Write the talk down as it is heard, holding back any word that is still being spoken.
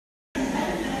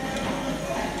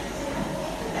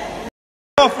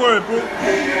Go for it, bro.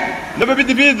 Never be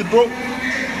defeated, bro.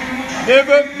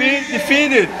 Never be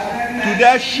defeated to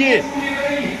that shit.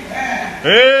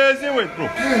 Easy with, bro.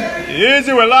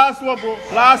 Easy with. Last one, bro.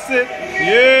 Last it.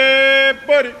 Yeah,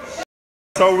 buddy.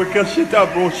 That's how we kill shit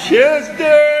out, bro. Cheers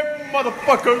there,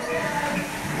 motherfuckers.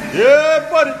 Yeah,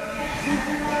 buddy.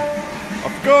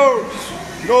 Of course.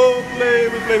 No play,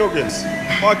 we play no games.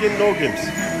 Fucking no games.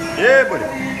 Yeah, buddy.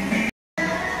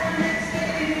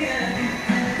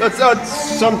 Let's add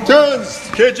some turns,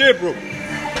 KJ, bro.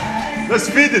 Let's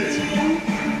feed it.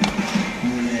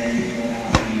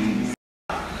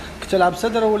 تلعب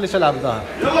صدر ولا تلعب ظهر؟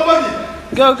 يلا buddy.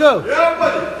 Go, go. Yeah,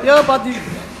 buddy. Yeah, buddy.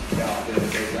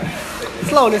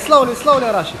 Slowly, slowly, slowly,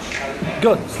 Rashid.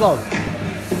 Good, slowly.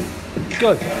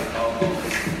 Good.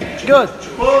 Good.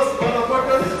 Pause,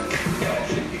 motherfuckers.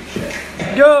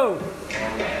 Go.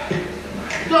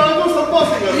 Go, do some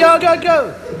passing. Yo, go, go.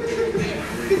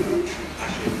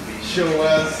 Show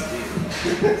us.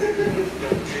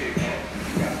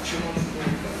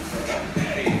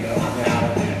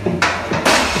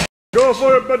 Go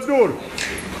for it, Badur.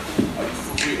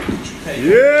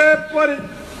 Yeah, buddy.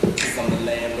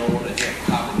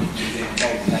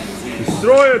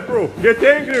 Destroy it, bro. Get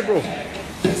angry, bro.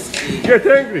 Get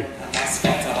angry.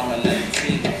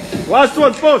 Last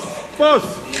one, post. Post.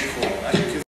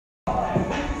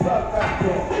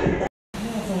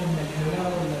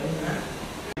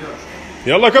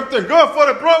 Yalla, Captain. Go for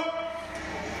it, bro.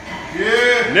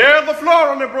 Yeah. Nail the floor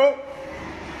on it, bro.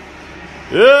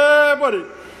 Yeah, buddy.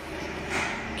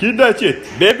 Keep that shit.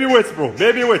 Baby weights, bro.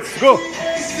 Baby weights. Go.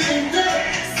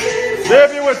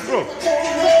 Baby weights, bro.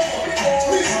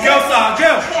 Go, sir.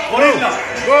 Go. Gorilla.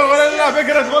 Go, gorilla.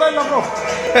 Figure gorilla, bro.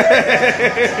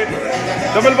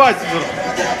 Double bites, bro.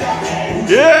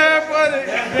 Yeah, buddy.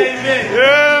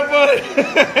 Yeah, buddy.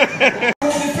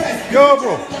 Go,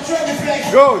 bro.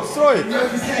 Go, destroy it.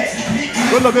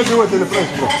 Go, baby weight in the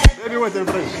French, bro. Baby weight in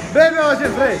the French. Baby ولا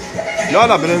فريش؟ لا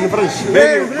لا بالفرنش.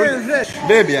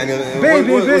 بيبي يعني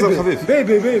وزن خفيف.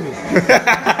 بيبي بيبي.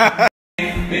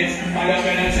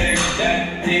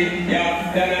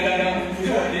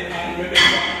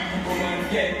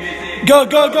 Go,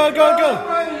 go, go, go, go.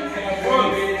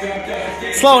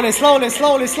 Slowly, slowly,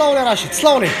 slowly, slowly, Rashid.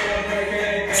 Slowly.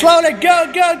 Slowly,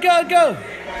 go, go, go, go.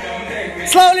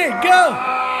 Slowly, go.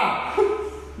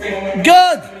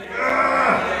 Good.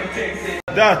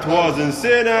 That was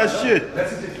insane as shit.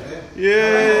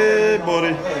 Yeah,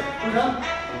 buddy.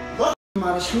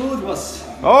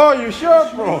 Oh, you sure,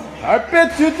 bro? I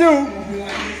bet you do.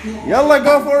 Yalla,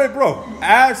 go for it, bro.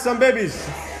 Add some babies.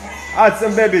 Add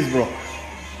some babies, bro.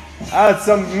 Add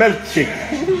some milkshake.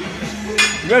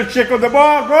 Milkshake on the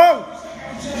bar, bro.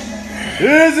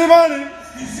 Easy money.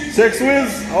 6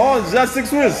 wheels. Oh, just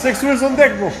 6 wheels. 6 wheels on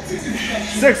deck, bro.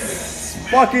 6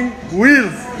 fucking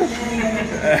wheels.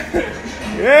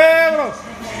 Yeah, bro.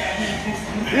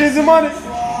 Easy money.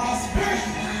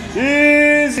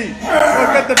 Easy.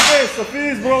 Look at the face of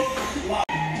ease, bro.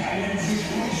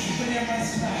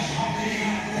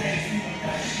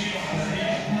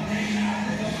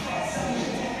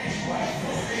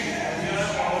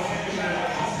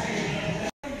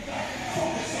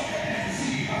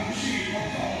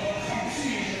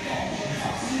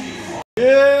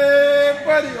 Yeah,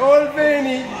 buddy, all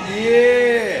veiny.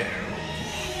 Yeah.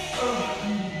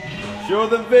 Show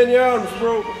them veiny arms,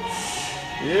 bro.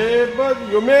 Yeah, buddy,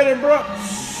 you made it, bro.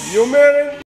 You made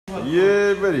it.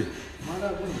 Yeah, buddy.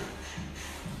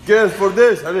 Guess for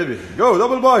this, Habibi. Go,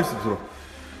 double biceps, bro.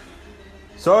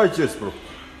 Side chest, bro.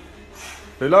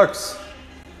 Relax.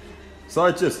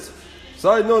 Side chest.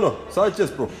 Side, no. Side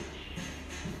chest, bro.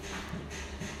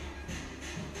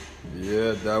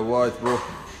 Yeah, that white, bro.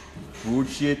 Good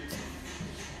shit.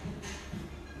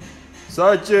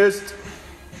 Side chest.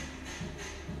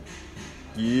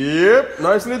 Yep,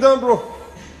 nicely done, bro.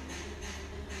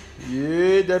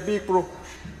 Yeah, that big, bro.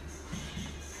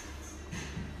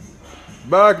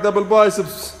 Back double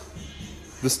biceps.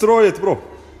 Destroy it, bro.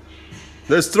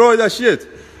 Destroy that shit.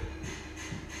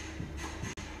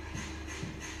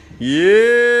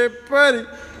 Yeah, buddy.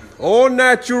 All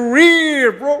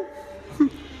natural, bro.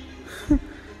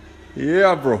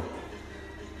 Yeah, bro.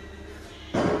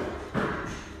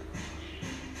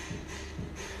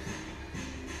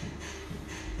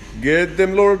 Get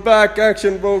them lower back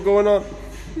action, bro, going on.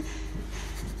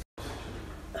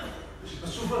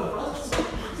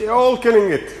 They're all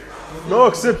killing it. No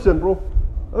exception, bro.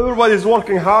 Everybody's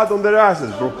working hard on their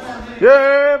asses, bro.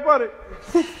 Yeah, buddy.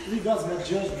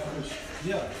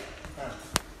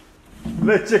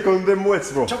 Let's check on them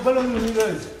weights, bro.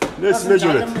 Let's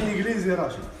measure it.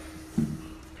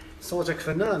 صوتك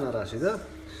فنان يا راشد.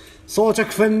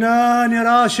 صوتك فنان يا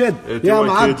راشد يا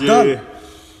 81 kg. معدل.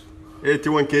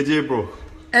 81 kg, bro.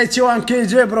 81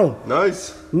 kg bro.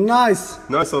 Nice. Nice.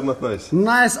 Nice or not nice?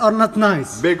 Nice or not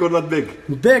nice? Big or not big?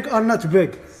 Big or not big?